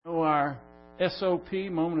SOP,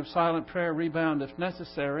 moment of silent prayer, rebound if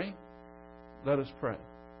necessary. Let us pray.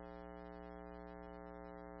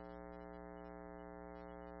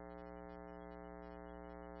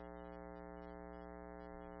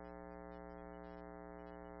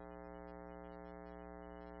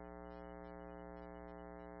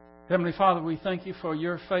 Heavenly Father, we thank you for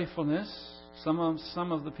your faithfulness. Some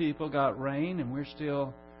of the people got rain, and we're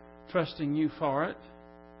still trusting you for it.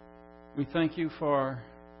 We thank you for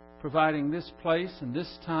providing this place and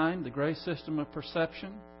this time, the grace system of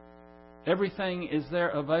perception. Everything is there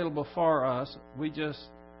available for us. We just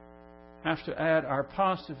have to add our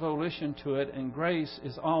positive volition to it, and grace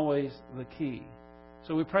is always the key.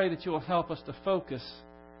 So we pray that you will help us to focus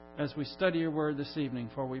as we study your word this evening,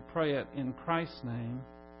 for we pray it in Christ's name.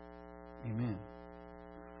 Amen.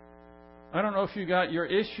 I don't know if you got your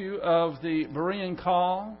issue of the Berean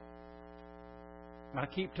Call. I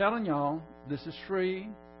keep telling y'all, this is free.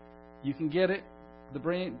 You can get it,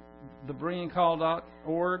 the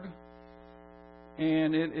BereanCall.org.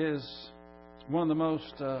 And it is one of the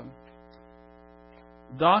most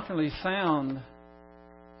doctrinally sound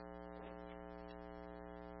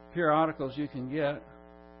periodicals you can get.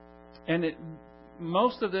 And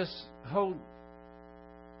most of this whole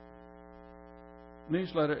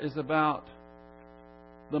newsletter is about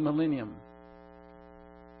the millennium.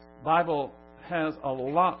 The Bible has a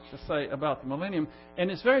lot to say about the millennium, and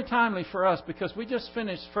it's very timely for us because we just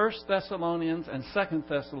finished 1 Thessalonians and 2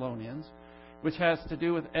 Thessalonians, which has to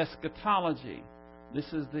do with eschatology. This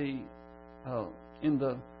is in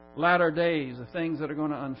the latter days, the things that are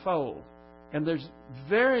going to unfold. And there's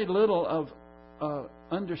very little of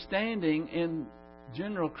understanding in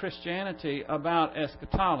general Christianity about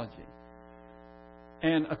eschatology.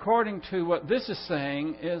 And according to what this is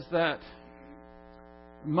saying is that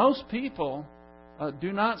most people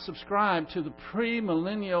do not subscribe to the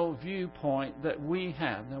premillennial viewpoint that we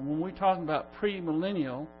have. Now, when we're talking about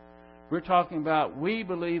premillennial, we're talking about we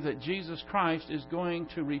believe that Jesus Christ is going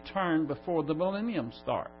to return before the millennium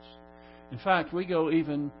starts. In fact, we go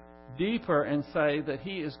even deeper and say that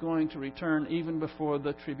He is going to return even before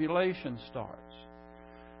the tribulation starts.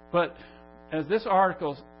 But as this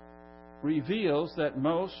article reveals that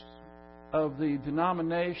most of the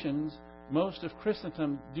denominations, most of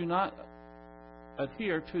Christendom do not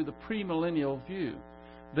adhere to the premillennial view.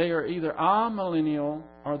 They are either amillennial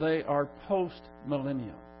or they are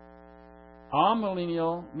postmillennial.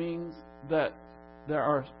 Amillennial means that there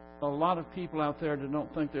are a lot of people out there that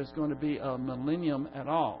don't think there's going to be a millennium at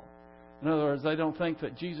all. In other words, they don't think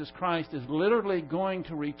that Jesus Christ is literally going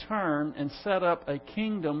to return and set up a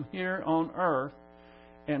kingdom here on earth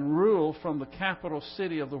and rule from the capital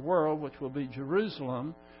city of the world, which will be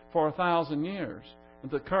Jerusalem, for 1,000 years.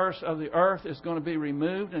 The curse of the earth is going to be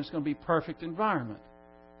removed, and it's going to be perfect environment.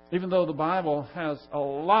 Even though the Bible has a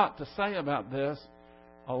lot to say about this,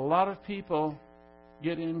 a lot of people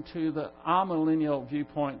get into the amillennial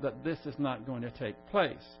viewpoint that this is not going to take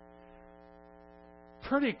place.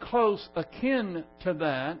 Pretty close akin to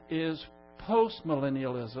that is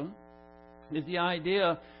postmillennialism, is the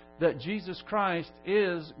idea that Jesus Christ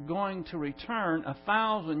is going to return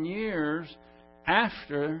 1,000 years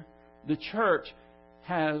after the church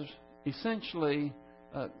has essentially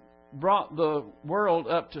brought the world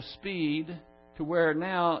up to speed to where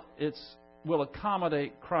now it will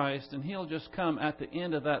accommodate Christ, and He'll just come at the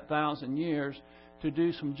end of that 1,000 years to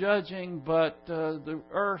do some judging. But the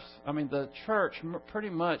church pretty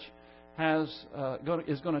much is going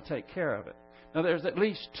to take care of it. Now, there's at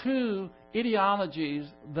least two ideologies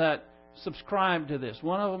that subscribe to this.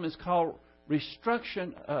 One of them is called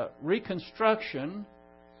reconstruction,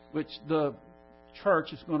 which the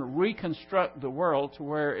church is going to reconstruct the world to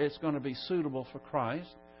where it's going to be suitable for Christ.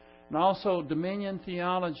 And also dominion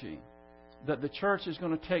theology, that the church is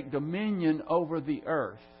going to take dominion over the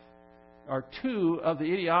earth, are two of the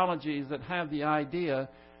ideologies that have the idea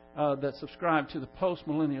that subscribe to the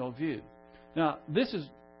postmillennial view. Now, this is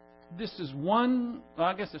one,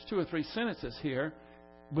 I guess there's two or three sentences here,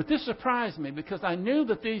 but this surprised me because I knew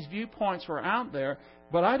that these viewpoints were out there,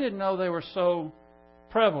 but I didn't know they were so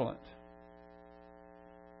prevalent.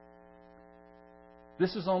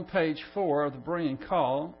 This is on page 4 of the Berean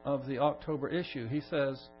Call of the October issue. He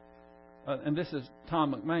says, and this is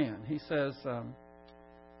Tom McMahon, he says,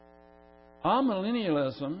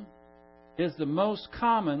 amillennialism is the most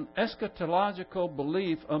common eschatological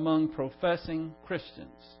belief among professing Christians.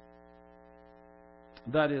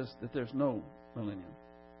 That is, that there's no millennium.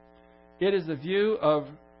 It is the view of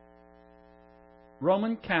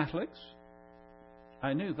Roman Catholics.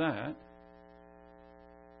 I knew that.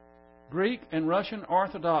 Greek and Russian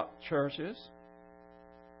Orthodox churches,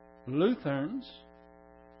 Lutherans,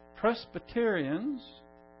 Presbyterians,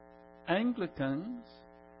 Anglicans,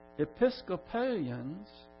 Episcopalians,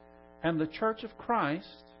 and the Church of Christ,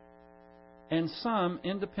 and some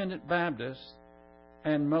Independent Baptists,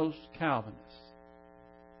 and most Calvinists.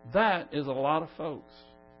 That is a lot of folks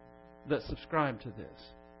that subscribe to this.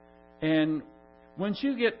 And once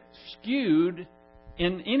you get skewed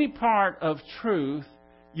in any part of truth,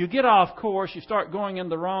 you get off course, you start going in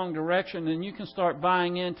the wrong direction, and you can start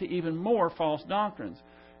buying into even more false doctrines.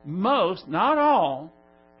 Most, not all,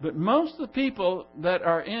 but most of the people that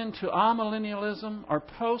are into amillennialism or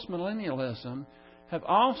postmillennialism have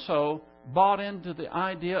also bought into the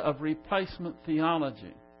idea of replacement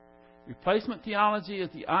theology. Replacement theology is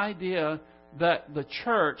the idea that the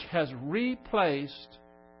church has replaced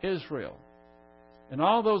Israel. And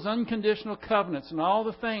all those unconditional covenants and all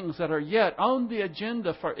the things that are yet on the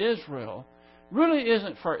agenda for Israel really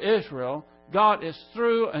isn't for Israel. God is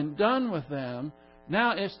through and done with them.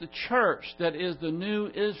 Now it's the church that is the new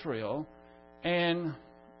Israel. And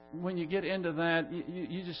when you get into that,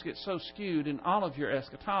 you just get so skewed in all of your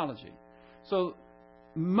eschatology. So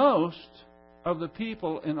most of the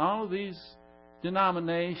people in all of these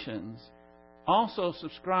denominations also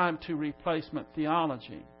subscribe to replacement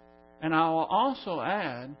theology. And I will also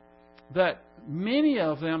add that many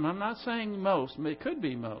of them, I'm not saying most, it could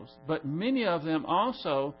be most, but many of them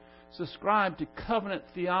also subscribe to covenant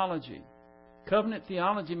theology. Covenant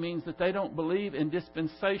theology means that they don't believe in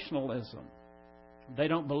dispensationalism. They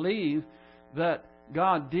don't believe that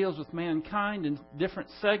God deals with mankind in different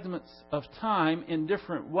segments of time in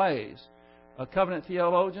different ways. Covenant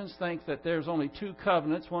theologians think that there's only two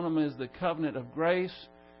covenants. One of them is the covenant of grace.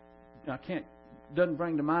 Doesn't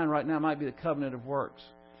bring to mind right now, might be the covenant of works.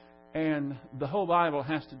 And the whole Bible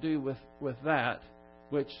has to do with that,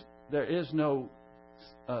 which there is no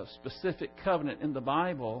specific covenant in the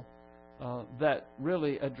Bible that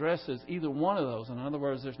really addresses either one of those. In other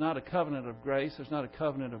words, there's not a covenant of grace, there's not a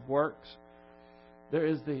covenant of works. There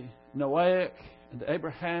is the Noahic and the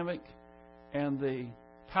Abrahamic and the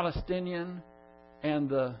Palestinian and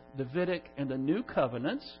the Davidic and the New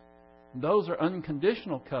Covenants. Those are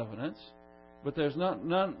unconditional covenants, but there's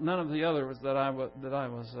none of the others that I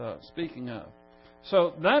was speaking of.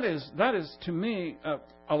 So that is to me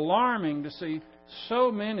alarming to see so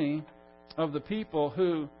many of the people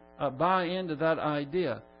who buy into that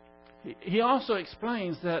idea. He also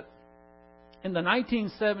explains that in the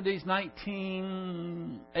 1970s,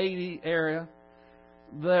 1980 area,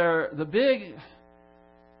 the big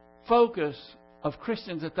focus of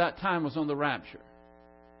Christians at that time was on the rapture.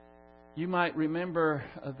 You might remember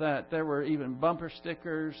that there were even bumper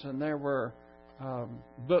stickers and there were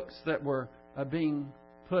books that were being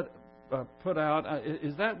put out.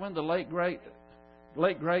 Is that when the late great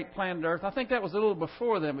Planet Earth? I think that was a little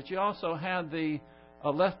before then, but you also had the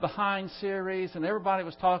Left Behind series, and everybody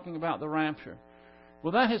was talking about the rapture.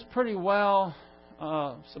 Well, that has pretty well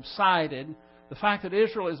subsided. The fact that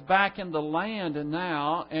Israel is back in the land and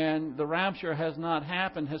now, and the rapture has not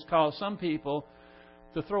happened, has caused some people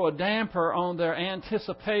to throw a damper on their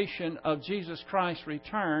anticipation of Jesus Christ's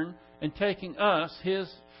return and taking us, His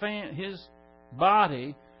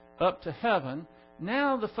body, up to heaven.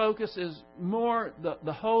 Now the focus is more,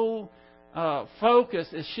 the whole focus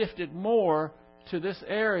is shifted more to this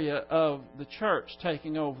area of the church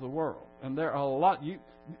taking over the world. And there are a lot.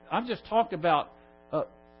 I've just talked about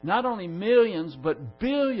not only millions, but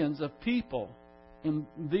billions of people in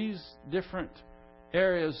these different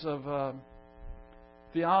areas of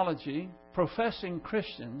theology, professing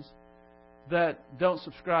Christians that don't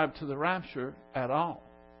subscribe to the rapture at all.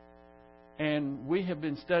 And we have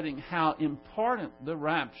been studying how important the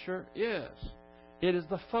rapture is. It is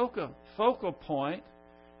the focal point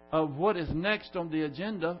of what is next on the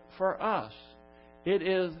agenda for us. It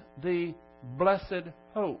is the blessed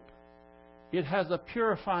hope. It has a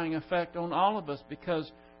purifying effect on all of us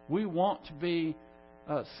because we want to be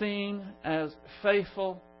seen as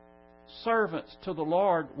faithful servants to the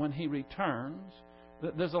Lord when He returns.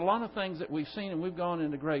 There's a lot of things that we've seen and we've gone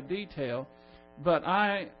into great detail, but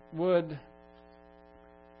I would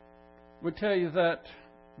tell you that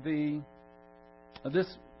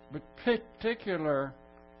this particular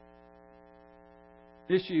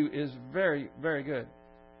issue is very, very good.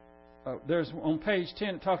 There's on page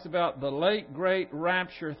 10, it talks about the late great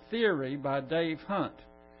rapture theory by Dave Hunt,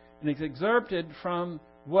 and it's excerpted from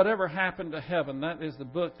Whatever Happened to Heaven. That is the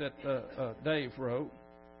book that Dave wrote.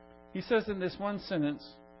 He says in this one sentence,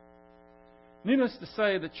 needless to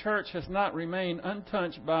say, the church has not remained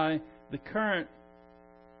untouched by the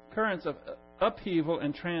currents of upheaval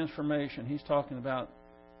and transformation. He's talking about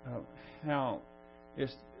how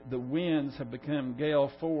the winds have become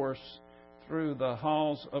gale force through the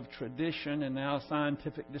halls of tradition, and now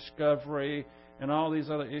scientific discovery and all these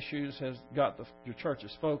other issues has got the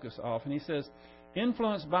church's focus off. And he says,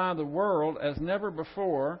 influenced by the world as never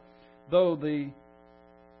before, though the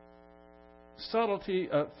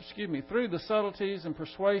through the subtleties and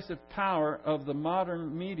persuasive power of the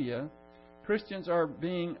modern media, Christians are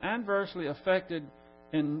being adversely affected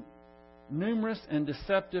in numerous and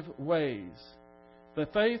deceptive ways. The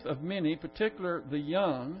faith of many, particularly the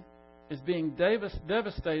young, is being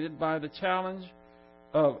devastated by the challenge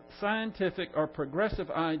of scientific or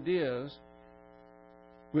progressive ideas,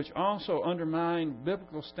 which also undermine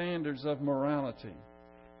biblical standards of morality.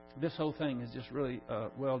 This whole thing is just really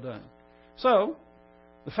well done. So,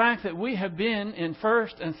 the fact that we have been in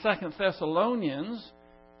 1st and 2nd Thessalonians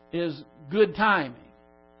is good timing.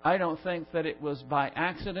 I don't think that it was by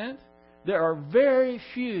accident. There are very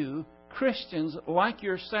few Christians like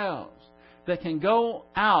yourselves that can go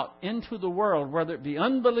out into the world, whether it be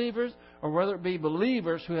unbelievers or whether it be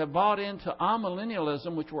believers who have bought into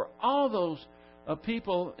amillennialism, which were all those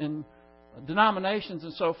people in denominations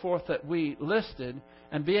and so forth that we listed,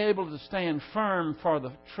 and be able to stand firm for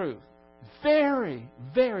the truth. Very,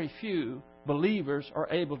 very few believers are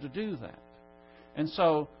able to do that. And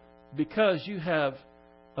so, because you have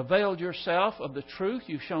availed yourself of the truth,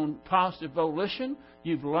 you've shown positive volition,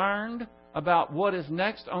 you've learned about what is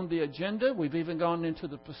next on the agenda, we've even gone into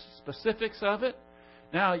the specifics of it.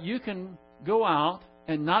 Now you can go out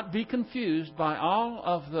and not be confused by all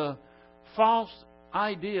of the false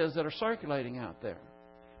ideas that are circulating out there.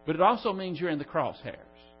 But it also means you're in the crosshairs.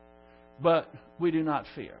 But we do not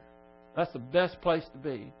fear. That's the best place to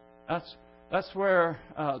be. That's where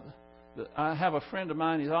I have a friend of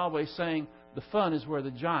mine. He's always saying the fun is where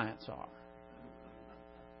the giants are.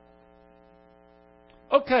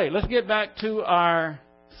 Okay, let's get back to our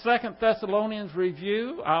 2nd Thessalonians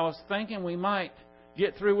review. I was thinking we might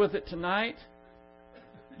get through with it tonight.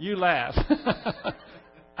 You laugh,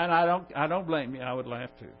 and I don't blame you. I would laugh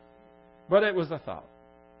too, but it was a thought.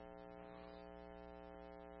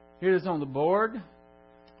 Here it is on the board.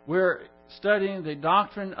 We're studying the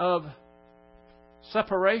doctrine of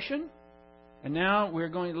separation, and now we're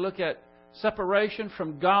going to look at separation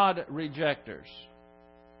from God rejectors.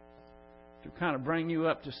 To kind of bring you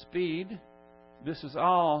up to speed, this is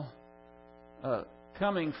all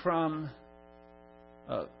coming from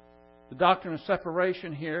the doctrine of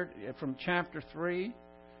separation here from chapter 3,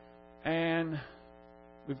 and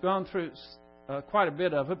we've gone through quite a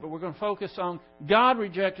bit of it, but we're going to focus on God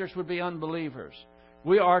rejectors would be unbelievers.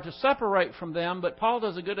 We are to separate from them, but Paul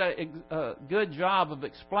does a good job of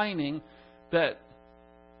explaining that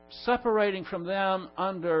separating from them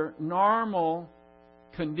under normal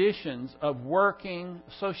conditions of working,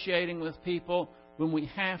 associating with people when we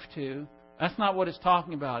have to, that's not what it's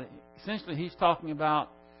talking about. Essentially, he's talking about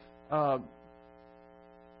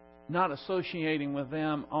not associating with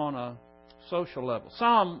them on a social level.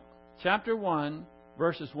 Psalm chapter 1,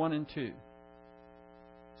 verses 1 and 2.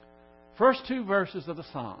 First 2 verses of the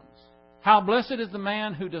Psalms. How blessed is the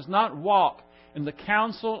man who does not walk in the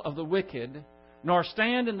counsel of the wicked, nor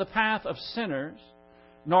stand in the path of sinners,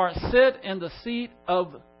 nor sit in the seat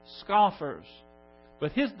of scoffers.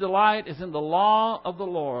 But his delight is in the law of the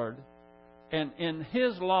Lord, and in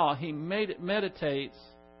his law he meditates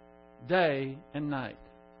day and night.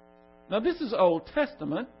 Now this is Old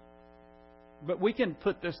Testament, but we can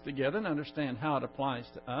put this together and understand how it applies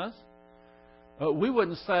to us. We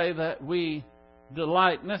wouldn't say that we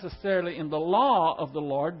delight necessarily in the law of the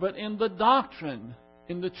Lord, but in the doctrine,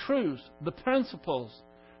 in the truths, the principles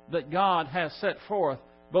that God has set forth,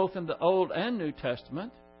 both in the Old and New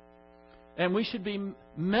Testament. And we should be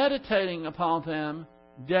meditating upon them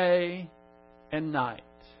day and night.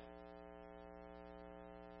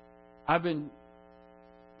 I've been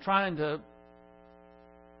trying to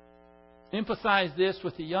emphasize this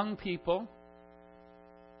with the young people.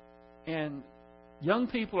 And young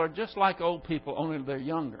people are just like old people, only they're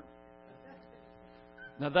younger.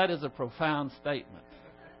 Now that is a profound statement.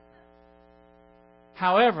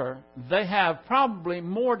 However, they have probably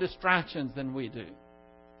more distractions than we do.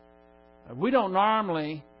 We don't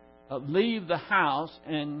normally leave the house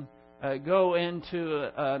and go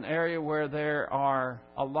into an area where there are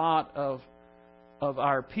a lot of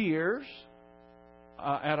our peers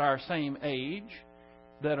at our same age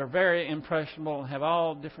that are very impressionable and have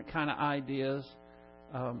all different kind of ideas.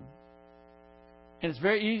 And it's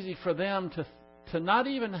very easy for them to not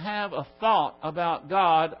even have a thought about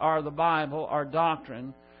God or the Bible or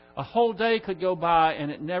doctrine. A whole day could go by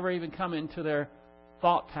and it never even come into their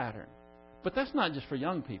thought pattern. But that's not just for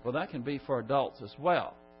young people. That can be for adults as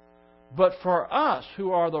well. But for us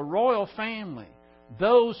who are the royal family,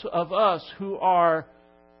 those of us who are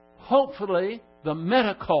hopefully the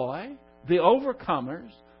metakoi, the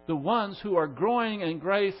overcomers, the ones who are growing in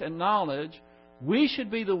grace and knowledge, we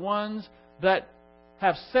should be the ones that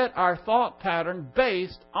have set our thought pattern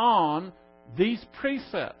based on these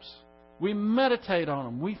precepts. We meditate on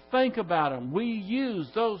them. We think about them. We use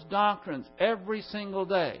those doctrines every single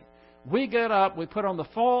day. We get up, we put on the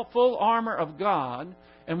full armor of God,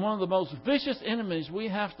 and one of the most vicious enemies we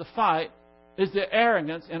have to fight is the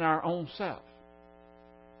arrogance in our own self.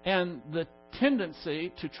 And the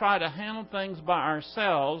tendency to try to handle things by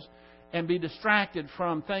ourselves and be distracted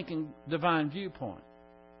from thinking divine viewpoint.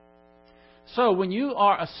 So when you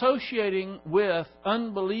are associating with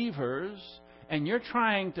unbelievers and you're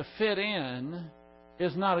trying to fit in,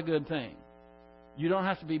 is not a good thing. You don't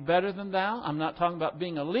have to be better than thou. I'm not talking about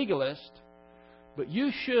being a legalist, but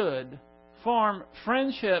you should form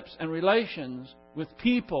friendships and relations with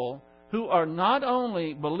people who are not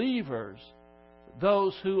only believers,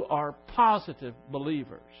 those who are positive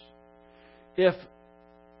believers. If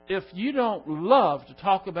you don't love to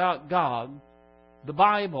talk about God, the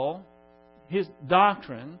Bible, His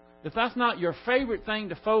doctrine, if that's not your favorite thing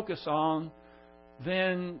to focus on,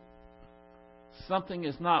 then something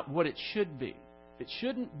is not what it should be. It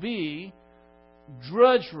shouldn't be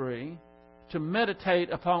drudgery to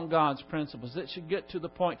meditate upon God's principles. It should get to the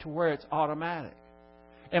point to where it's automatic.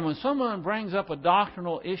 And when someone brings up a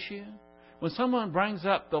doctrinal issue, when someone brings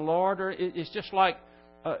up the Lord, or it's just like,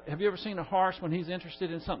 have you ever seen a horse when he's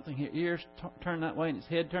interested in something, his ears turn that way and his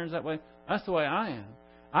head turns that way? That's the way I am.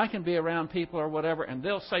 I can be around people or whatever, and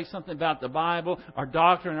they'll say something about the Bible or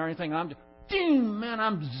doctrine or anything, and I'm just,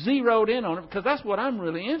 I'm zeroed in on it because that's what I'm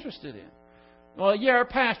really interested in. Well, you're a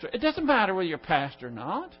pastor. It doesn't matter whether you're a pastor or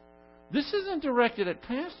not. This isn't directed at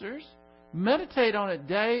pastors. Meditate on it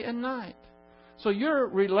day and night. So your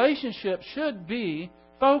relationship should be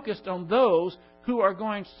focused on those who are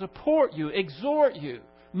going to support you, exhort you,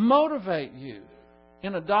 motivate you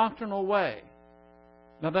in a doctrinal way.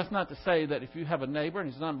 Now, that's not to say that if you have a neighbor and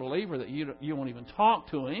he's an unbeliever that you won't even talk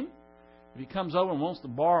to him. If he comes over and wants to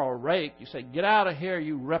borrow a rake, you say, "Get out of here,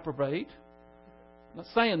 you reprobate." I'm not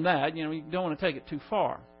saying that. You don't want to take it too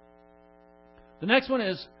far. The next one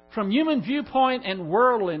is from human viewpoint and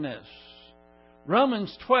worldliness.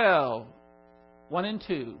 Romans 12, 1 and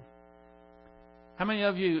 2. How many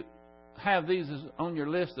of you have these on your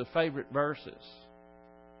list of favorite verses?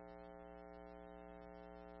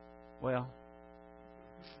 Well,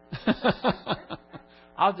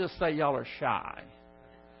 I'll just say y'all are shy.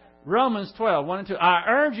 Romans 12, 1 and 2. I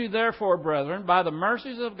urge you therefore, brethren, by the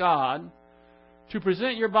mercies of God, to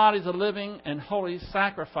present your bodies a living and holy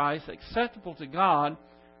sacrifice acceptable to God,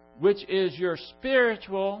 which is your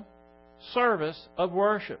spiritual service of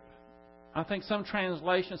worship. I think some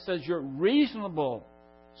translation says your reasonable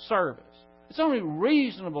service. It's only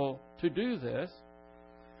reasonable to do this.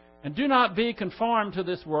 And do not be conformed to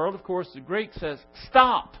this world. Of course, the Greek says,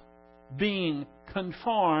 stop being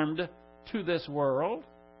conformed to this world,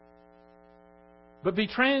 but be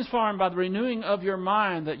transformed by the renewing of your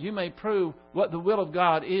mind, that you may prove what the will of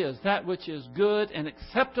God is, that which is good and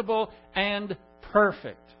acceptable and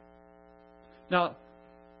perfect. Now,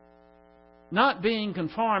 not being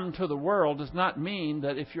conformed to the world does not mean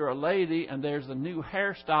that if you're a lady and there's a new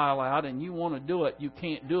hairstyle out and you want to do it, you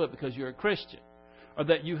can't do it because you're a Christian. Or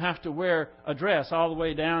that you have to wear a dress all the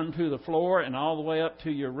way down to the floor and all the way up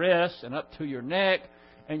to your wrists and up to your neck,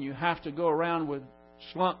 and you have to go around with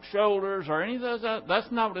slumped shoulders or any of those. That's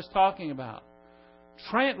not what it's talking about.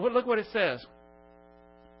 Look what it says.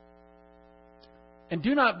 And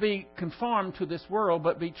do not be conformed to this world,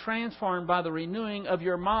 but be transformed by the renewing of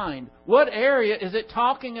your mind. What area is it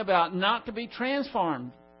talking about not to be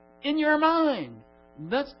transformed? In your mind.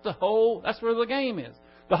 That's where the game is.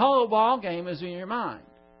 The whole ball game is in your mind.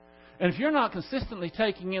 And if you're not consistently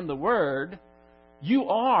taking in the Word, you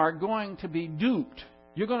are going to be duped.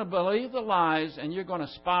 You're going to believe the lies, and you're going to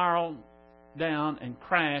spiral down and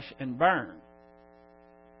crash and burn.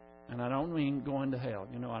 And I don't mean going to hell.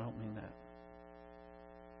 I don't mean that.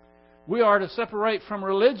 We are to separate from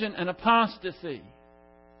religion and apostasy.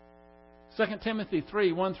 2 Timothy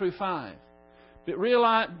 3, 1 through 5. But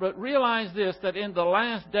realize this, that in the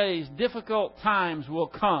last days difficult times will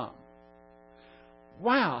come.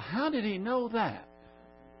 Wow, how did he know that?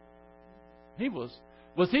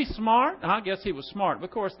 Was he smart? I guess he was smart. Of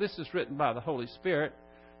course, this is written by the Holy Spirit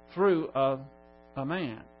through a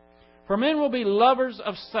man. For men will be lovers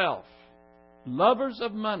of self, lovers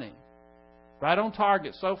of money. Right on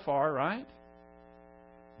target so far, right?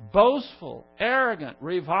 Boastful, arrogant,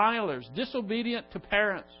 revilers, disobedient to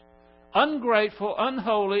parents, ungrateful,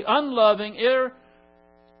 unholy, unloving,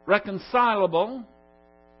 irreconcilable,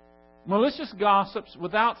 malicious gossips,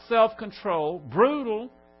 without self-control, brutal,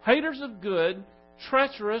 haters of good,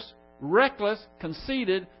 treacherous, reckless,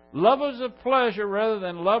 conceited, lovers of pleasure rather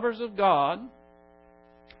than lovers of God.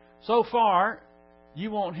 So far,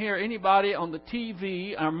 you won't hear anybody on the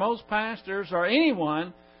TV or most pastors or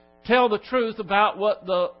anyone tell the truth about what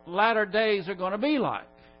the latter days are going to be like.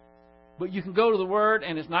 But you can go to the Word,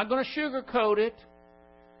 and it's not going to sugarcoat it.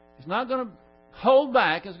 It's not going to hold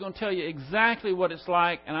back. It's going to tell you exactly what it's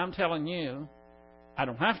like. And I'm telling you, I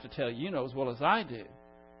don't have to tell you, you know as well as I do.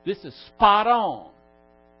 This is spot on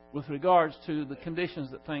with regards to the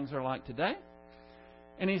conditions that things are like today.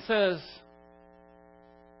 And he says,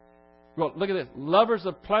 well, look at this. Lovers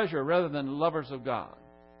of pleasure rather than lovers of God.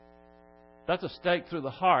 That's a stake through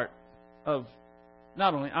the heart of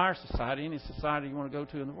not only our society, any society you want to go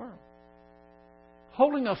to in the world.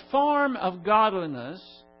 Holding a form of godliness,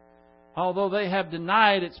 although they have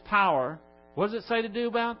denied its power. What does it say to do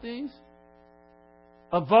about these?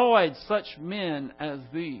 Avoid such men as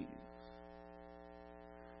these.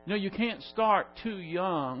 You know, you can't start too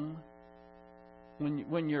young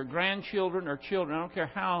when your grandchildren or children, I don't care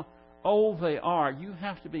how old they are, you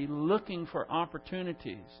have to be looking for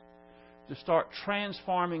opportunities to start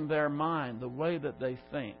transforming their mind, the way that they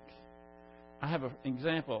think. I have an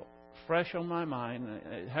example fresh on my mind.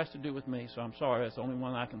 It has to do with me, so I'm sorry. It's the only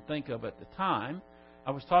one I can think of at the time.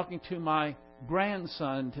 I was talking to my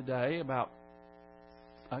grandson today about,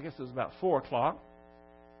 I guess it was about 4 o'clock,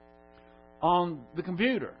 on the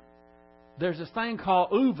computer. There's this thing called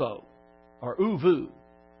UVO, or UVU,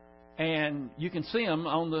 and you can see him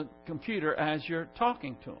on the computer as you're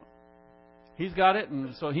talking to him. He's got it,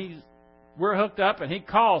 and so we're hooked up, and he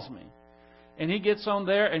calls me. And he gets on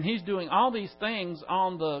there, and he's doing all these things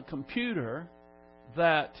on the computer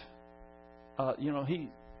that,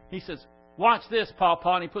 he says, watch this,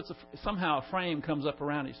 Pawpaw. And he puts somehow a frame comes up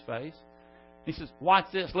around his face. He says, watch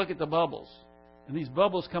this, look at the bubbles. And these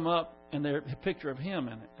bubbles come up, and there's a picture of him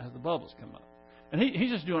in it as the bubbles come up. And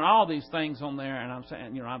he's just doing all these things on there, and I'm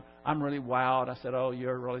saying, I'm really wowed. I said, oh,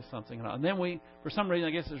 you're really something. And then for some reason,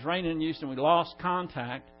 I guess it was raining in Houston, we lost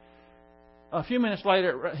contact. A few minutes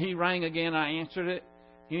later, he rang again. I answered it.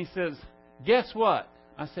 And he says, guess what?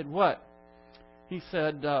 I said, what? He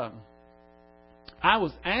said, I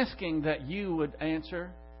was asking that you would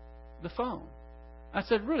answer the phone. I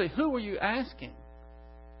said, really? Who were you asking?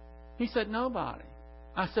 He said, nobody.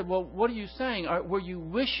 I said, well, what are you saying? Were you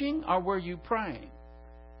wishing or were you praying?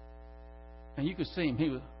 And you could see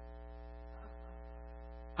him.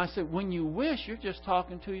 I said, when you wish, you're just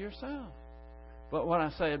talking to yourself. But what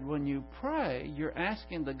I said, when you pray, you're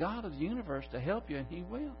asking the God of the universe to help you, and He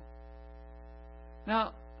will.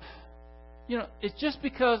 Now, it's just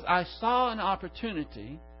because I saw an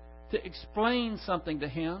opportunity to explain something to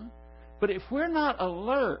him. But if we're not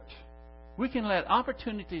alert, we can let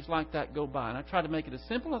opportunities like that go by. And I tried to make it as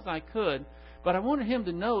simple as I could, but I wanted him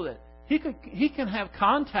to know that he can have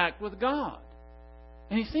contact with God.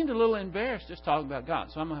 And he seemed a little embarrassed just talking about God,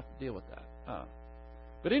 so I'm going to have to deal with that.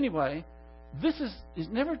 But anyway, this is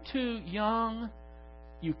never too young.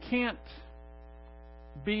 You can't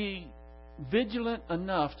be vigilant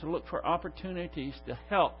enough to look for opportunities to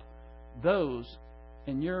help those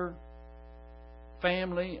in your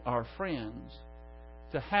family or friends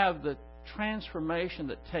to have the transformation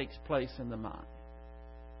that takes place in the mind.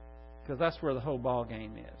 Because that's where the whole ball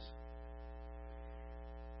game is.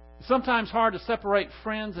 It's sometimes hard to separate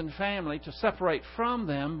friends and family, to separate from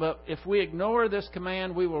them, but if we ignore this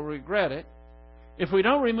command, we will regret it. If we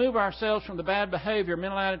don't remove ourselves from the bad behavior,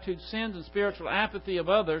 mental attitudes, sins, and spiritual apathy of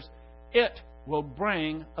others, it will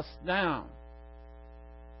bring us down.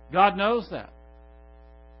 God knows that.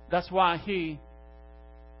 That's why He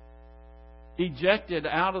ejected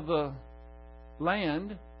out of the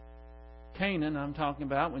land, Canaan I'm talking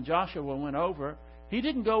about, when Joshua went over. He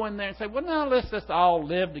didn't go in there and say, well, now let's just all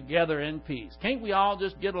live together in peace. Can't we all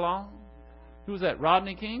just get along? Who was that?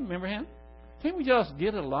 Rodney King? Remember him? Can't we just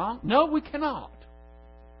get along? No, we cannot.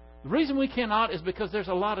 The reason we cannot is because there's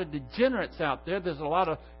a lot of degenerates out there. There's a lot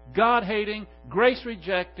of God-hating,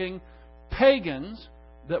 grace-rejecting pagans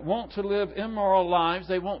that want to live immoral lives.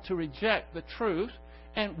 They want to reject the truth.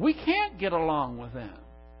 And we can't get along with them.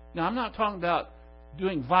 Now, I'm not talking about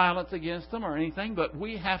doing violence against them or anything, but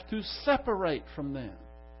we have to separate from them.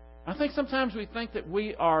 I think sometimes we think that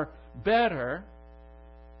we are better.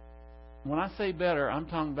 When I say better, I'm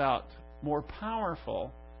talking about more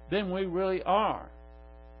powerful than we really are.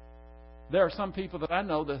 There are some people that I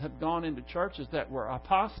know that have gone into churches that were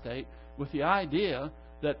apostate with the idea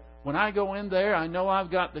that When I go in there, I know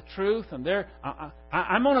I've got the truth, and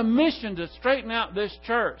I'm on a mission to straighten out this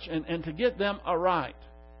church and to get them aright.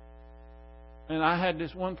 And I had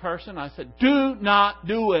this one person, I said, do not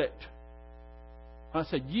do it. I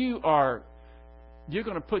said, you're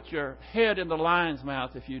going to put your head in the lion's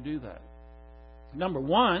mouth if you do that. Number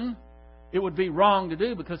one, it would be wrong to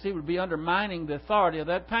do because he would be undermining the authority of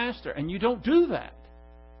that pastor. And you don't do that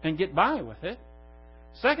and get by with it.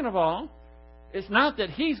 Second of all, it's not that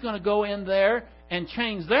he's going to go in there and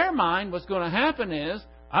change their mind. What's going to happen is,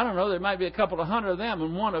 I don't know, there might be a couple of hundred of them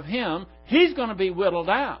and one of him. He's going to be whittled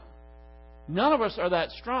out. None of us are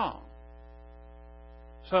that strong.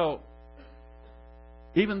 So,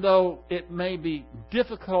 even though it may be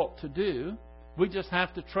difficult to do, we just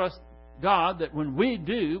have to trust God that when we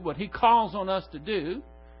do what He calls on us to do,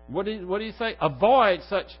 what do you say? Avoid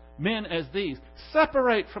such men as these.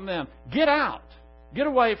 Separate from them. Get out. Get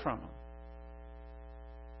away from them.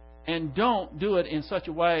 And don't do it in such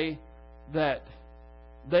a way that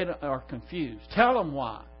they are confused. Tell them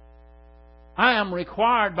why. I am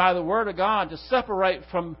required by the Word of God to separate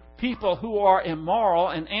from people who are immoral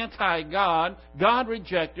and anti-God, God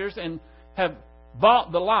rejectors, and have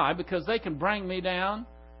bought the lie because they can bring me down.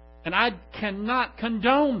 And I cannot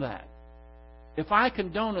condone that. If I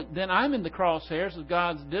condone it, then I'm in the crosshairs of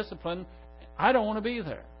God's discipline. I don't want to be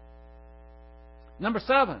there. Number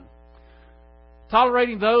 7.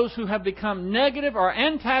 Tolerating those who have become negative or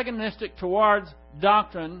antagonistic towards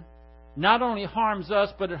doctrine not only harms us,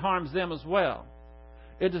 but it harms them as well.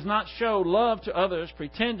 It does not show love to others,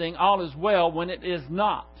 pretending all is well when it is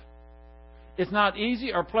not. It's not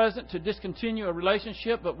easy or pleasant to discontinue a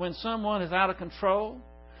relationship, but when someone is out of control,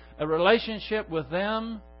 a relationship with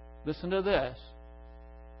them, listen to this,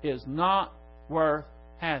 is not worth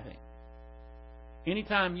having.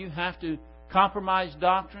 Anytime you have to compromise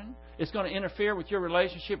doctrine, it's going to interfere with your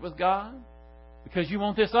relationship with God. Because you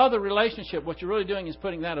want this other relationship, what you're really doing is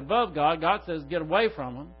putting that above God. God says get away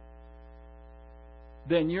from them.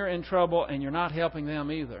 Then you're in trouble and you're not helping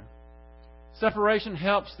them either. Separation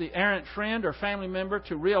helps the errant friend or family member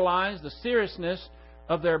to realize the seriousness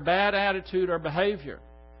of their bad attitude or behavior.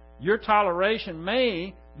 Your toleration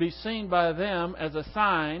may be seen by them as a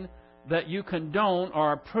sign that you condone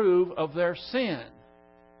or approve of their sin.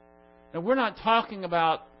 Now, we're not talking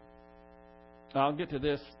about, I'll get to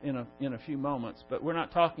this in a few moments, but we're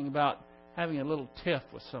not talking about having a little tiff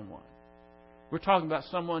with someone. We're talking about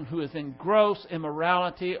someone who is in gross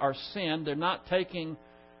immorality or sin. They're not taking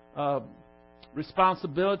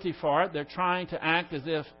responsibility for it. They're trying to act as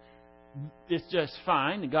if it's just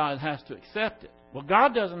fine and God has to accept it. Well,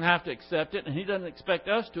 God doesn't have to accept it, and He doesn't expect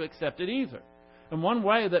us to accept it either. And one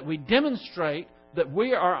way that we demonstrate that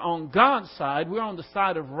we are on God's side, we're on the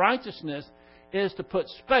side of righteousness, is to put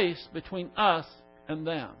space between us and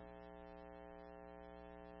them.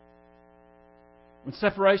 When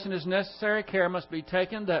separation is necessary, care must be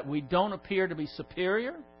taken that we don't appear to be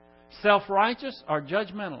superior, self-righteous, or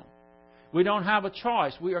judgmental. We don't have a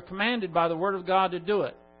choice. We are commanded by the Word of God to do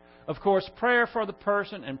it. Of course, prayer for the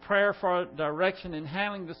person and prayer for direction in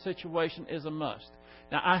handling the situation is a must.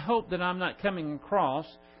 Now, I hope that I'm not coming across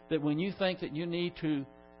that when you think that you need to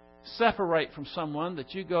separate from someone,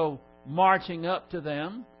 that you go marching up to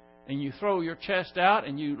them and you throw your chest out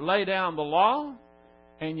and you lay down the law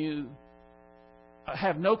and you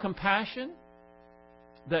have no compassion,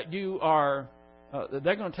 that you are,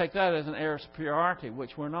 they're going to take that as an air of superiority,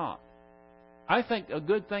 which we're not. I think a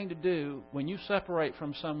good thing to do when you separate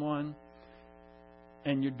from someone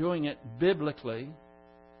and you're doing it biblically,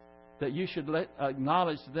 that you should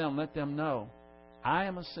acknowledge to them, let them know, I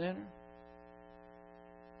am a sinner.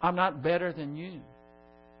 I'm not better than you.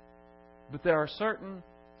 But there are certain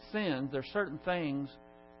sins, there are certain things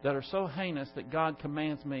that are so heinous that God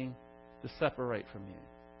commands me to separate from you.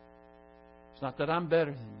 It's not that I'm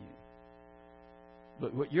better than you.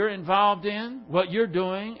 But what you're involved in, what you're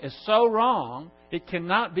doing is so wrong, it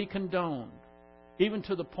cannot be condoned. Even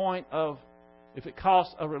to the point of, if it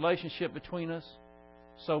costs a relationship between us,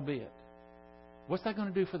 so be it. What's that going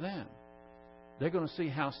to do for them? They're going to see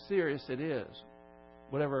how serious it is,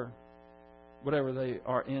 whatever they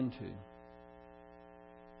are into.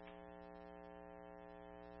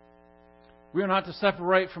 We are not to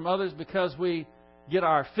separate from others because we get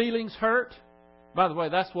our feelings hurt. By the way,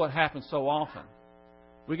 that's what happens so often.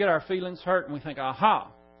 We get our feelings hurt and we think,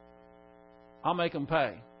 aha, I'll make them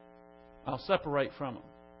pay. I'll separate from them.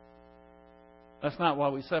 That's not why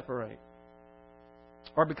we separate.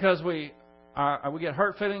 Or because we get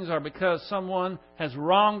hurt feelings, or because someone has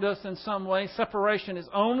wronged us in some way. Separation is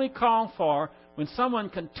only called for when someone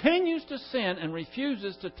continues to sin and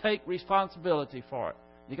refuses to take responsibility for it.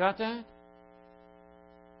 You got that?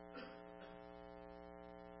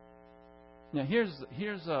 Now, here's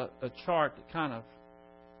a chart that kind of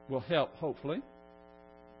will help, hopefully.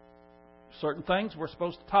 Certain things we're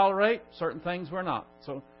supposed to tolerate, certain things we're not.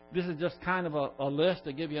 So this is just kind of a list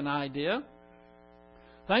to give you an idea.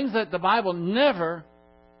 Things that the Bible never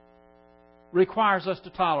requires us to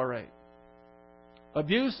tolerate.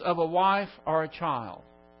 Abuse of a wife or a child.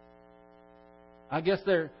 I guess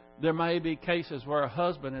there may be cases where a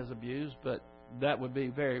husband is abused, but that would be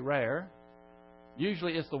very rare.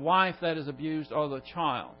 Usually it's the wife that is abused or the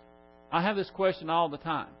child. I have this question all the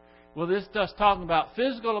time. Well, this just talking about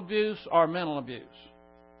physical abuse or mental abuse.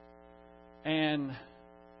 And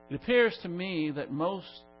it appears to me that most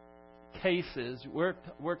cases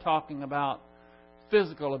we're talking about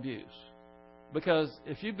physical abuse. Because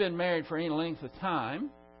if you've been married for any length of time,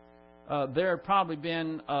 there have probably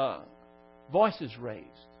been voices raised.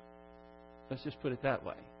 Let's just put it that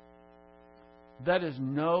way. That is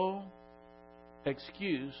no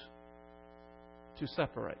excuse to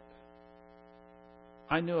separate.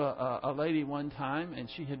 I knew a lady one time, and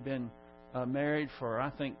she had been married for, I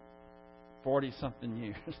think, 40-something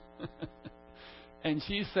years. And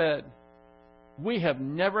she said, "We have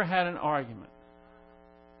never had an argument."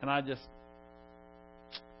 And I just,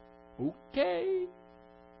 okay.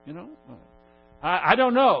 You know, I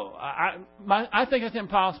don't know. I think it's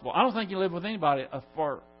impossible. I don't think you live with anybody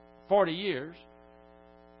for 40 years.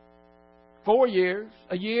 4 years,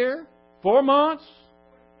 a year, 4 months,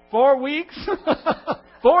 4 weeks,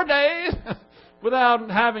 4 days, without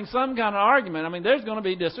having some kind of argument. I mean, there's going to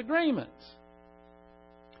be disagreements.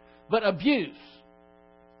 But abuse,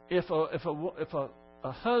 if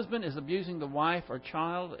a husband is abusing the wife or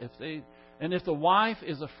child, if the wife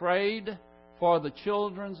is afraid for the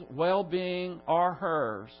children's well-being or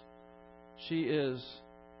hers, she is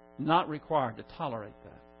not required to tolerate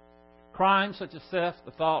that. Crimes such as theft,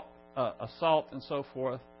 assault, and so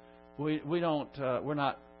forth, we're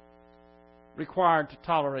not required to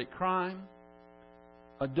tolerate crime.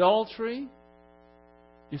 Adultery,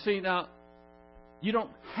 you see, now you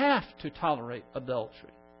don't have to tolerate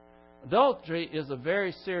adultery. Adultery is a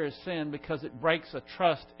very serious sin because it breaks a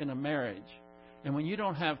trust in a marriage. And when you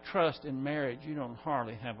don't have trust in marriage, you don't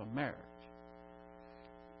hardly have a marriage.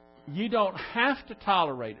 You don't have to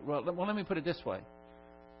tolerate it. Well, let me put it this way.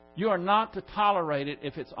 You are not to tolerate it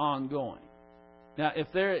if it's ongoing. Now,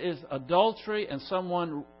 if there is adultery and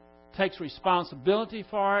someone takes responsibility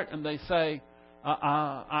for it and they say,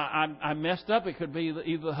 I messed up, it could be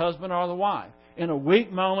either the husband or the wife. In a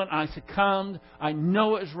weak moment, I succumbed. I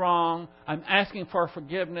know it's wrong. I'm asking for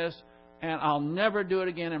forgiveness, and I'll never do it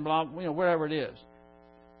again, and blah, whatever it is.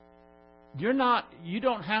 You're not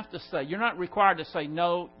required to say,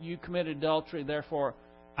 no, you committed adultery, therefore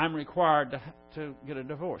I'm required to get a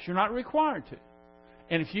divorce. You're not required to.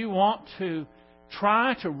 And if you want to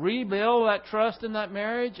try to rebuild that trust in that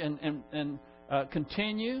marriage and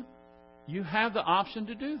continue, you have the option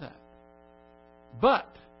to do that. But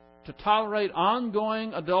to tolerate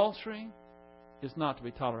ongoing adultery is not to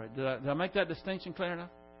be tolerated. Did I make that distinction clear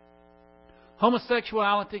enough?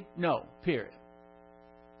 Homosexuality, no, period.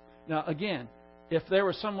 Now, again, if there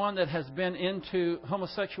was someone that has been into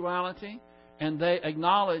homosexuality and they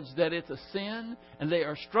acknowledge that it's a sin and they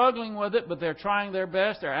are struggling with it, but they're trying their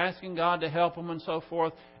best, they're asking God to help them and so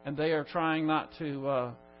forth, and they are trying not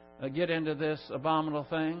to get into this abominable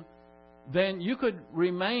thing, then you could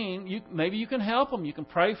remain, maybe you can help them, you can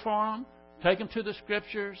pray for them, take them to the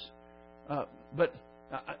Scriptures. But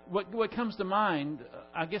what comes to mind,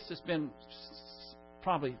 I guess it's been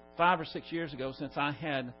probably 5 or 6 years ago since I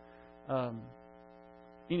had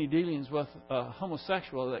any dealings with a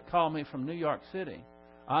homosexual that called me from New York City.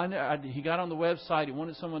 He got on the website, he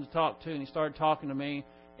wanted someone to talk to, and he started talking to me,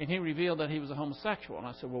 and he revealed that he was a homosexual. And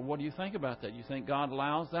I said, well, what do you think about that? You think God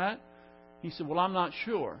allows that? He said, well, I'm not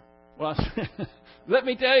sure. Well, I said, let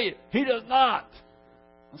me tell you, He does not.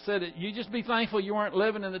 I said, you just be thankful you weren't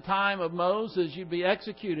living in the time of Moses. You'd be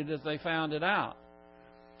executed as they found it out.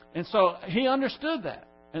 And so he understood that.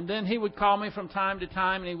 And then he would call me from time to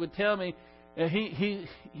time, and he would tell me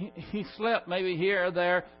he slept maybe here or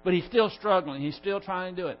there, but he's still struggling. He's still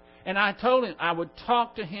trying to do it. And I told him I would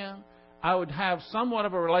talk to him. I would have somewhat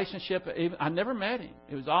of a relationship. I never met him.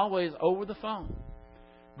 It was always over the phone.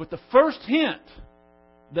 But the first hint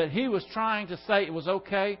that he was trying to say it was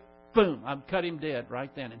okay, boom, I'd cut him dead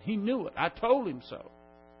right then. And he knew it. I told him so.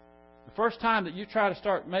 The first time that you try to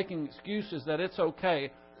start making excuses that it's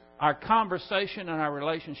okay, our conversation and our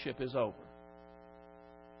relationship is over.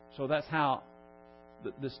 So that's how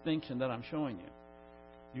the distinction that I'm showing you.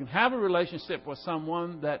 You can have a relationship with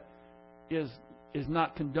someone that is is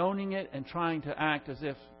not condoning it and trying to act as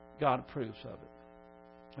if God approves of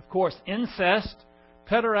it. Of course, incest,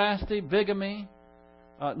 pederasty, bigamy,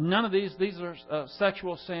 none of these are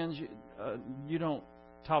sexual sins. You don't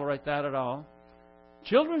tolerate that at all.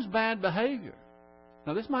 Children's bad behavior.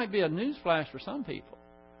 Now, this might be a newsflash for some people.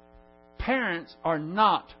 Parents are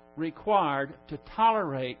not required to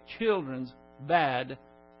tolerate children's bad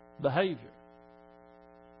behavior.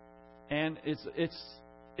 And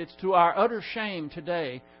it's to our utter shame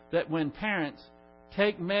today that when parents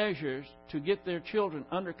take measures to get their children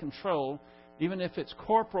under control, even if it's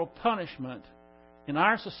corporal punishment, in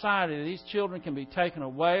our society, these children can be taken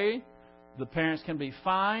away, the parents can be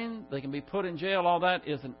fined, they can be put in jail. All that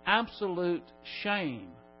is an absolute shame.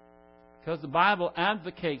 Because the Bible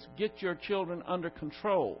advocates get your children under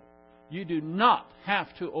control. You do not have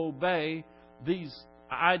to obey these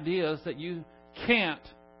ideas that you can't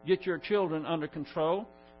get your children under control,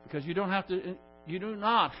 because you do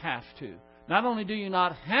not have to. Not only do you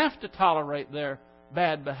not have to tolerate their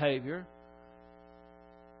bad behavior,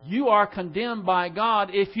 you are condemned by God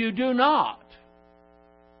if you do not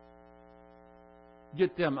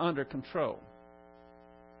get them under control.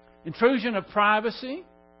 Intrusion of privacy.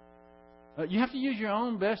 You have to use your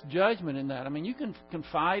own best judgment in that. I mean, you can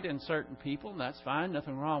confide in certain people, and that's fine.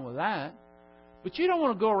 Nothing wrong with that. But you don't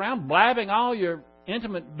want to go around blabbing all your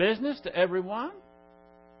intimate business to everyone.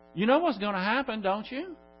 You know what's going to happen, don't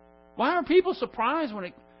you? Why are people surprised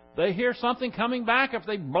when they hear something coming back if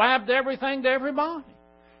they blabbed everything to everybody?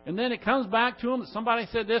 And then it comes back to them that somebody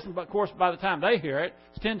said this, and of course by the time they hear it,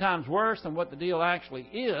 it's 10 times worse than what the deal actually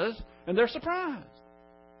is, and they're surprised.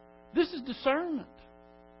 This is discernment.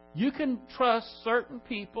 You can trust certain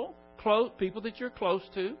people, people that you're close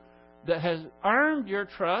to, that has earned your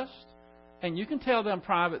trust, and you can tell them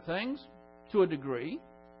private things to a degree.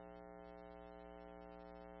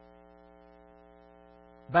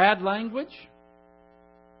 Bad language.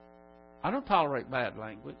 I don't tolerate bad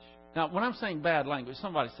language. Now, when I'm saying bad language,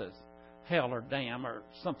 somebody says hell or damn or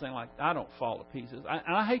something like that. I don't fall to pieces.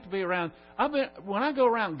 I hate to be around. When I go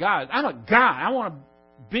around guys, I'm a guy. I want to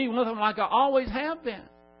be with them like I always have been.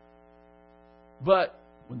 But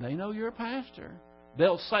when they know you're a pastor,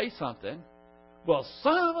 they'll say something. Well,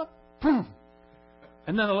 son of a boom.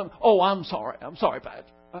 And then they'll, I'm sorry, Pastor.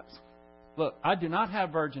 Look, I do not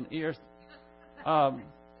have virgin ears. I'm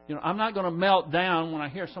not going to melt down when I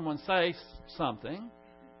hear someone say something.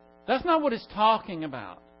 That's not what it's talking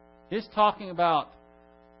about. It's talking about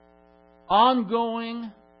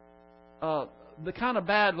ongoing, the kind of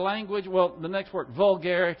bad language. Well, the next word,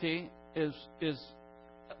 vulgarity, is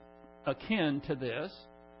akin to this,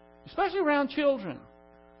 especially around children.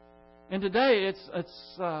 And today,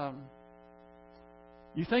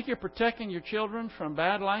 you think you're protecting your children from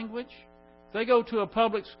bad language? If they go to a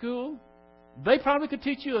public school, they probably could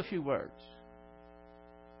teach you a few words.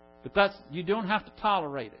 But you don't have to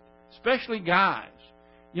tolerate it. Especially guys.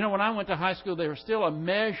 You know, when I went to high school, there was still a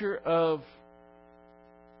measure of,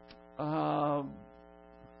 I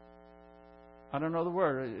don't know the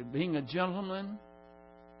word, being a gentleman.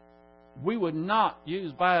 We would not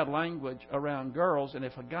use bad language around girls, and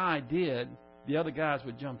if a guy did, the other guys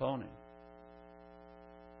would jump on him.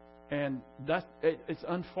 And it's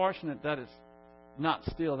unfortunate that it's not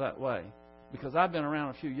still that way. Because I've been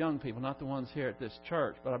around a few young people, not the ones here at this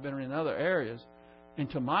church, but I've been in other areas, and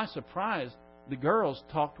to my surprise, the girls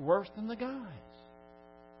talked worse than the guys.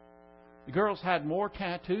 The girls had more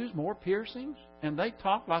tattoos, more piercings, and they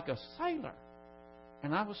talked like a sailor.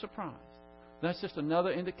 And I was surprised. That's just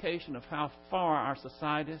another indication of how far our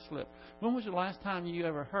society has slipped. When was the last time you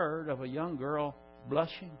ever heard of a young girl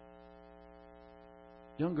blushing?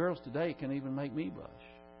 Young girls today can even make me blush.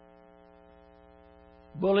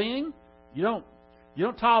 Bullying. You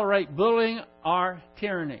don't tolerate bullying or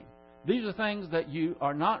tyranny. These are things that you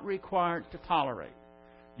are not required to tolerate.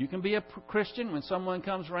 You can be a Christian when someone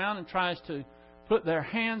comes around and tries to put their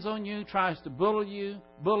hands on you, tries to bully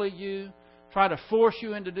you, try to force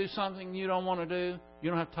you into do something you don't want to do. You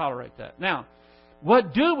don't have to tolerate that. Now,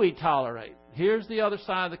 what do we tolerate? Here's the other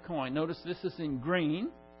side of the coin. Notice this is in green.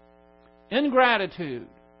 Ingratitude.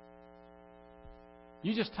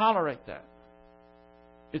 You just tolerate that.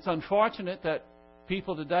 It's unfortunate that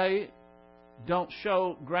people today don't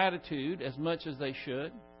show gratitude as much as they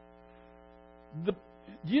should.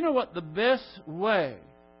 You know what? The best way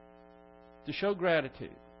to show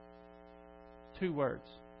gratitude? 2 words.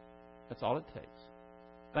 That's all it takes.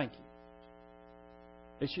 Thank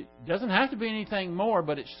you. It doesn't have to be anything more,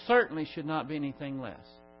 but it certainly should not be anything less.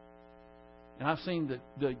 And I've seen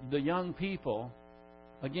the young people,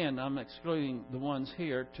 again, I'm excluding the ones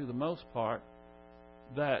here to the most part,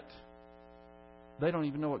 that they don't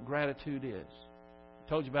even know what gratitude is. I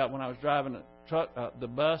told you about when I was driving the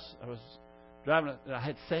bus. I was driving it. I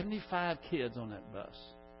had 75 kids on that bus.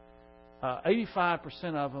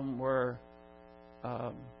 85% of them were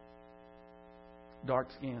dark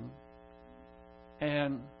skinned.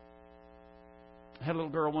 And I had a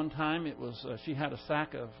little girl one time. It was she had a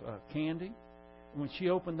sack of candy. When she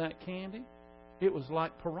opened that candy, it was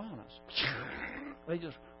like piranhas. They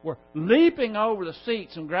just were leaping over the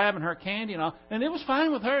seats and grabbing her candy and all. And it was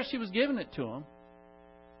fine with her. She was giving it to them.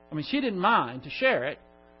 I mean, she didn't mind to share it.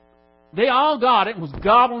 They all got it and was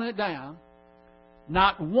gobbling it down.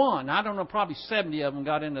 Not one, I don't know, probably 70 of them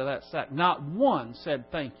got into that sack. Not one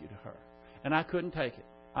said thank you to her. And I couldn't take it.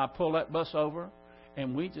 I pulled that bus over,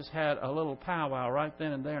 and we just had a little powwow right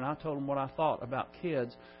then and there. And I told them what I thought about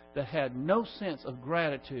kids that had no sense of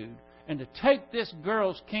gratitude. And to take this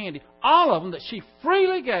girl's candy, all of them that she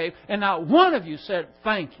freely gave, and not one of you said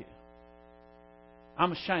thank you.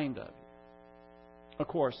 I'm ashamed of you. Of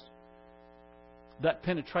course, that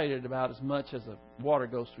penetrated about as much as the water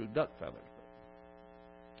goes through duck feathers.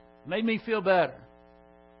 Made me feel better.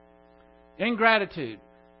 Ingratitude.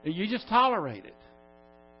 You just tolerate it.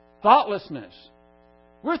 Thoughtlessness.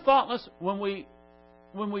 We're thoughtless when we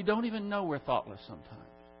don't even know we're thoughtless sometimes.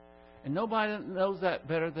 And nobody knows that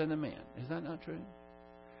better than the men. Is that not true?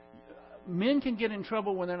 Men can get in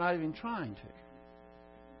trouble when they're not even trying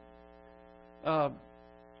to.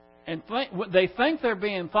 They think they're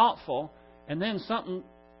being thoughtful, and then something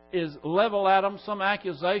is leveled at them, some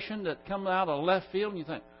accusation that comes out of left field, and you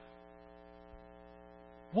think,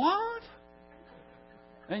 what?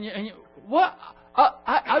 And you what?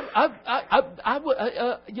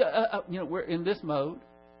 We're in this mode,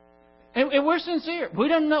 and we're sincere. We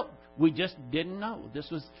didn't know. We just didn't know. This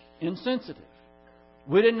was insensitive.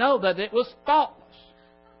 We didn't know that it was thoughtless.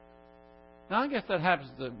 Now, I guess that happens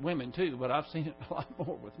to women too, but I've seen it a lot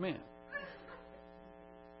more with men.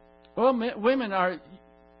 Well, women are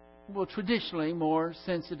traditionally more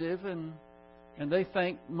sensitive, and they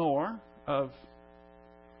think more of.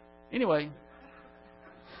 Anyway,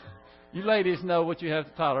 you ladies know what you have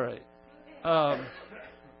to tolerate. And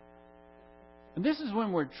this is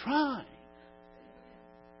when we're trying.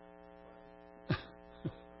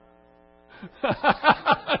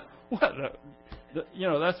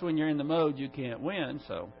 That's when you're in the mode you can't win.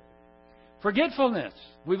 So, forgetfulness.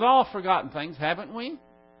 We've all forgotten things, haven't we?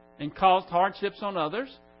 And caused hardships on others.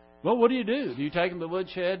 Well, what do? Do you take them to the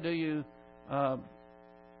woodshed? Do you...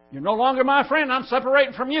 You're no longer my friend. I'm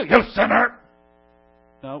separating from you. You sinner!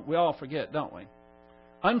 No, we all forget, don't we?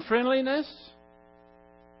 Unfriendliness.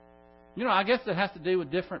 I guess that has to do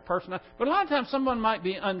with different personalities. But a lot of times someone might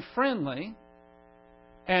be unfriendly.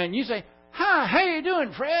 And you say, hi, how you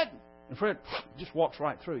doing, Fred? And Fred just walks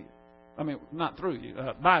right through you. I mean, not through you,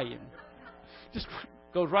 by you. Just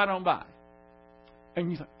goes right on by.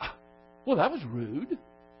 And you think, well, that was rude.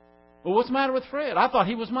 Well, what's the matter with Fred? I thought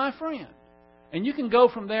he was my friend. And you can go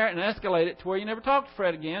from there and escalate it to where you never talk to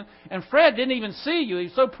Fred again. And Fred didn't even see you. He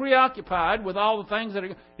was so preoccupied with all the things that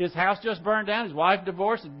his house just burned down, his wife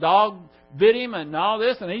divorced, his dog bit him, and all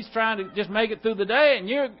this. And he's trying to just make it through the day. And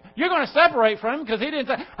you're going to separate from him because he didn't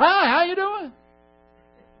say, hi, how you doing?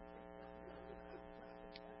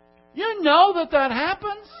 You know that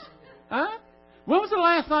happens. Huh? When was the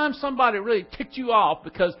last time somebody really ticked you off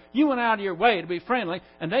because you went out of your way to be friendly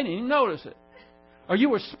and they didn't even notice it? Or you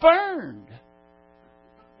were spurned?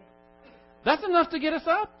 That's enough to get us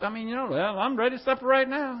up. I mean, well, I'm ready to separate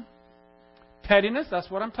now. Pettiness, that's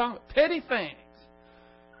what I'm talking about. Petty things.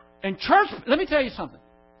 And church, let me tell you something.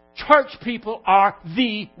 Church people are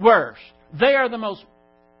the worst. They are the most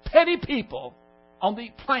petty people on the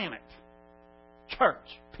planet. Church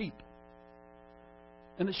people.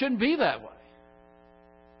 And it shouldn't be that way.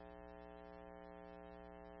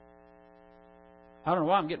 I don't know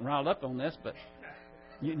why I'm getting riled up on this, but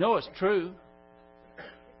you know it's true.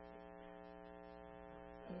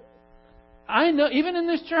 I know, even in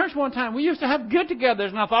this church one time, we used to have get-togethers,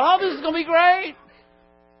 and I thought, this is going to be great.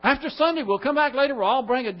 After Sunday, we'll come back later, we'll all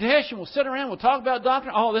bring a dish, and we'll sit around, we'll talk about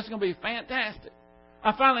doctrine. Oh, this is going to be fantastic.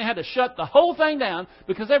 I finally had to shut the whole thing down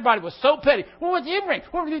because everybody was so petty. Well, what did you bring?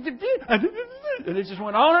 And it just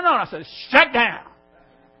went on and on. I said, shut down.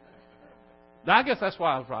 Now, I guess that's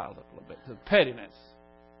why I was riled up a little bit, the pettiness.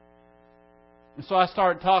 And so I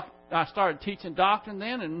started teaching doctrine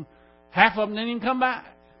then, and half of them didn't even come back.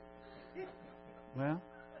 Well,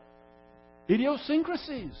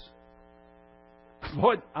 idiosyncrasies.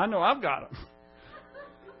 Boy, I know I've got them.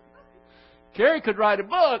 Carrie could write a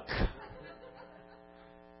book.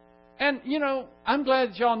 And, I'm glad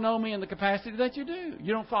that y'all know me in the capacity that you do.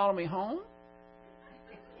 You don't follow me home.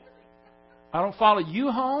 I don't follow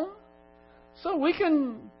you home. So we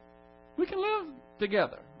can live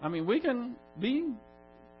together. I mean, we can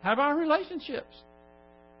have our relationships.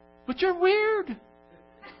 But you're weird.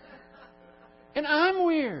 And I'm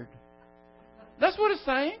weird. That's what it's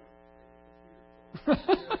saying.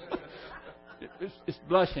 It's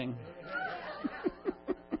blushing.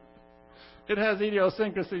 It has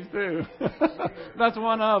idiosyncrasies too. That's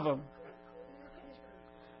one of them.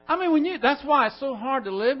 I mean, that's why it's so hard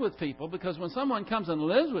to live with people, because when someone comes and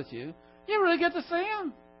lives with you, you really get to see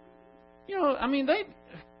them. You know, I mean,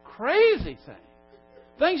 crazy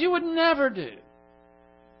things you would never do.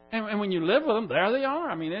 And when you live with them, there they are.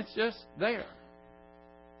 I mean, it's just there.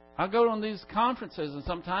 I go on these conferences, and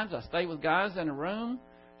sometimes I stay with guys in a room,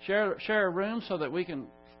 share a room so that we can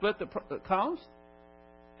split the cost.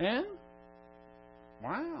 And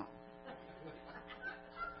wow,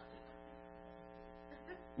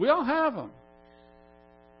 we all have them.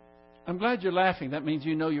 I'm glad you're laughing. That means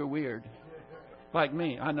you know you're weird. Like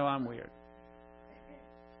me, I know I'm weird.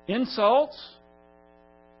 Insults.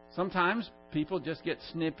 Sometimes people just get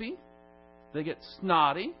snippy. They get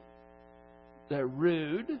snotty. They're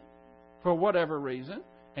rude for whatever reason,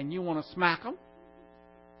 and you want to smack them.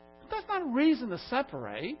 But that's not a reason to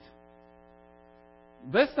separate.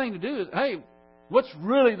 The best thing to do is, hey, what's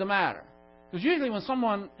really the matter? Because usually when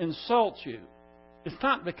someone insults you, it's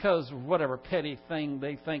not because of whatever petty thing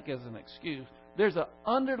they think is an excuse. There's an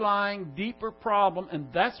underlying, deeper problem, and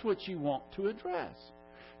that's what you want to address.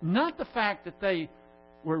 Not the fact that they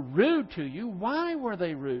were rude to you. Why were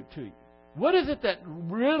they rude to you? What is it that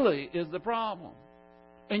really is the problem?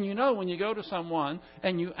 And you know, when you go to someone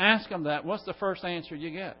and you ask them that, what's the first answer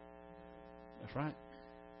you get? That's right.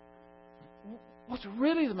 What's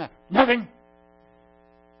really the matter? Nothing.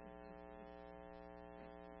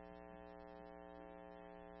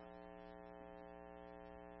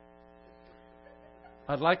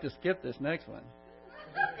 I'd like to skip this next one.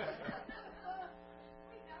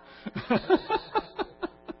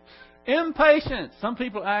 Impatience. Some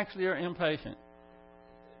people actually are impatient.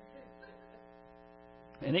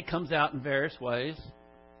 And it comes out in various ways.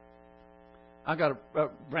 I've got to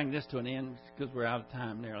bring this to an end because we're out of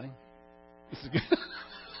time nearly. This is good.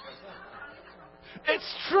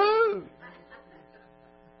 It's true.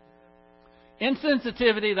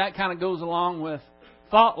 Insensitivity, that kind of goes along with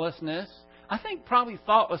thoughtlessness. I think probably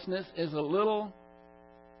thoughtlessness is a little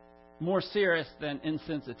more serious than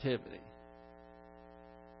insensitivity.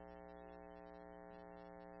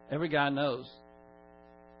 Every guy knows.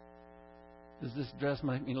 Does this dress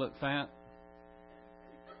make me look fat?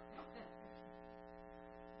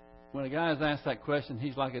 When a guy is asked that question,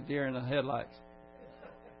 he's like a deer in the headlights.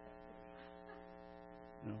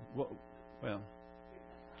 You know, well,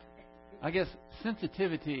 I guess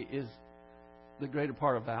sensitivity is the greater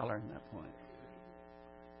part of valor in that point.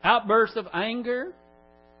 Outbursts of anger.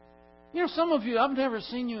 You know, some of you, I've never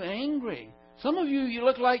seen you angry. Some of you, you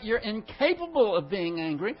look like you're incapable of being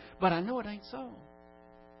angry, but I know it ain't so.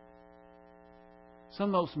 Some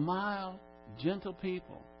of the most mild, gentle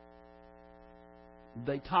people,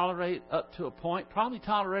 they tolerate up to a point, probably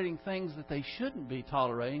tolerating things that they shouldn't be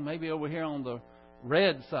tolerating, maybe over here on the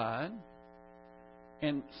red side,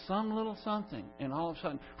 and some little something, and all of a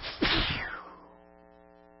sudden,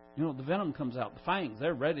 you know, the venom comes out, the fangs,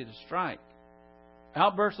 they're ready to strike.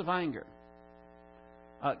 Outbursts of anger.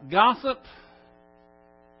 Gossip.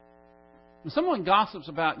 When someone gossips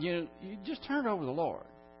about you, you just turn it over to the Lord.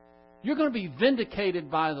 You're going to be vindicated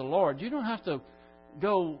by the Lord. You don't have to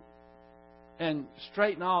go and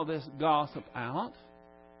straighten all this gossip out,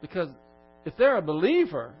 because if they're a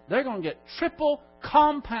believer, they're going to get triple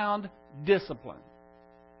compound discipline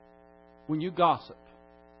when you gossip,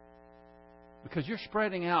 because you're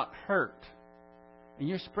spreading out hurt and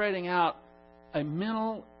you're spreading out a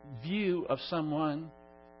mental view of someone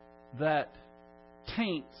that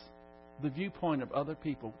taints the viewpoint of other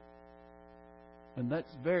people. And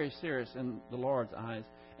that's very serious in the Lord's eyes.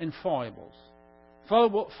 And foibles.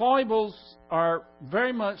 Foibles are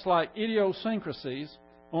very much like idiosyncrasies,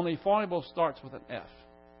 only foible starts with an F.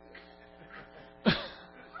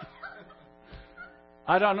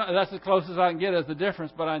 I don't know. That's as close as I can get as the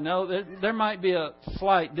difference, but I know there might be a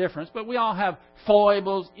slight difference. But we all have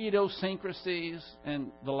foibles, idiosyncrasies,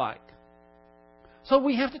 and the like. So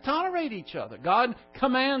we have to tolerate each other. God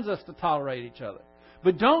commands us to tolerate each other.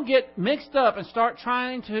 But don't get mixed up and start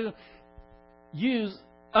trying to use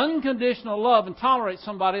unconditional love and tolerate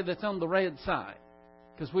somebody that's on the red side.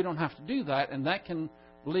 Because we don't have to do that, and that can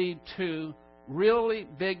lead to really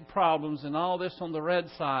big problems. And all this on the red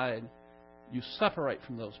side, you separate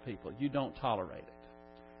from those people. You don't tolerate it.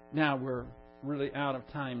 Now we're really out of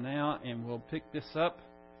time now, and we'll pick this up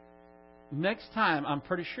next time. I'm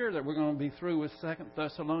pretty sure that we're going to be through with 2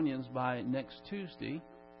 Thessalonians by next Tuesday.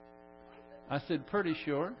 I said pretty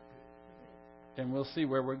sure, and we'll see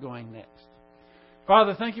where we're going next.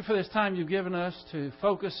 Father, thank you for this time you've given us to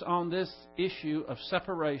focus on this issue of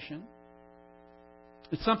separation.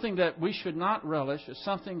 It's something that we should not relish. It's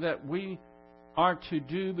something that we are to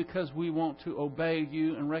do because we want to obey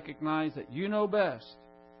you and recognize that you know best.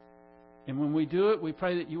 And when we do it, we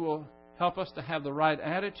pray that you will help us to have the right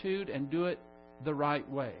attitude and do it the right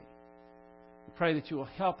way. We pray that you will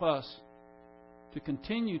help us to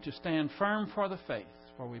continue to stand firm for the faith,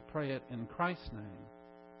 for we pray it in Christ's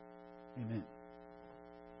name. Amen.